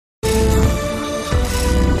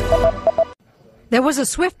There was a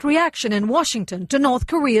swift reaction in Washington to North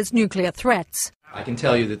Korea's nuclear threats. I can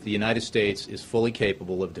tell you that the United States is fully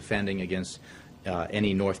capable of defending against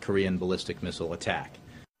any North Korean ballistic missile attack.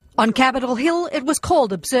 On Capitol Hill, it was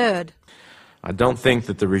called absurd. I don't think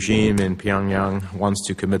that the regime in Pyongyang wants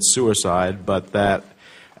to commit suicide, but that,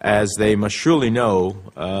 as they must surely know,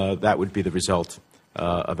 that would be the result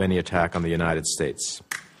of any attack on the United States.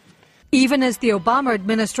 Even as the Obama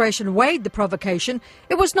administration weighed the provocation,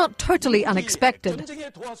 it was not totally unexpected.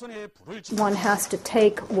 One has to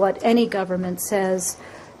take what any government says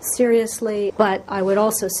seriously, but I would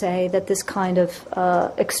also say that this kind of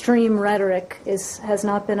extreme rhetoric has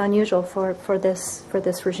not been unusual for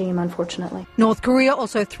this regime, unfortunately. North Korea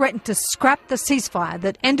also threatened to scrap the ceasefire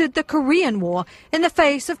that ended the Korean War in the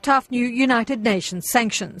face of tough new United Nations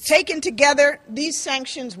sanctions. Taken together, these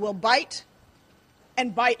sanctions will bite,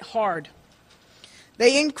 and bite hard.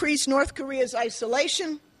 They increase North Korea's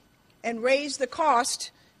isolation and raise the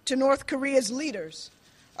cost to North Korea's leaders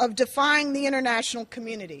of defying the international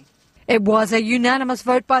community. It was a unanimous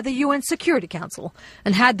vote by the UN Security Council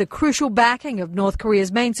and had the crucial backing of North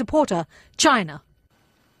Korea's main supporter, China.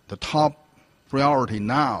 The top priority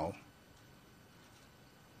now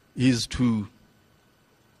is to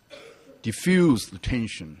diffuse the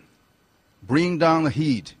tension, bring down the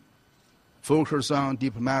heat, focus on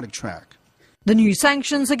diplomatic track. The new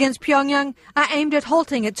sanctions against Pyongyang are aimed at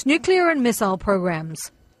halting its nuclear and missile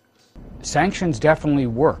programs. Sanctions definitely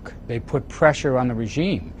work. They put pressure on the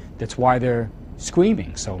regime. That's why they're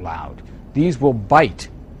screaming so loud. These will bite,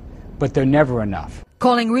 but they're never enough.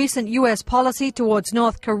 Calling recent U.S. policy towards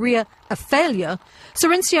North Korea a failure,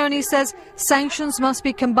 Cirincione says sanctions must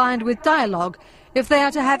be combined with dialogue if they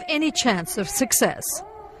are to have any chance of success.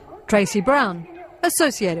 Tracy Brown,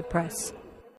 Associated Press.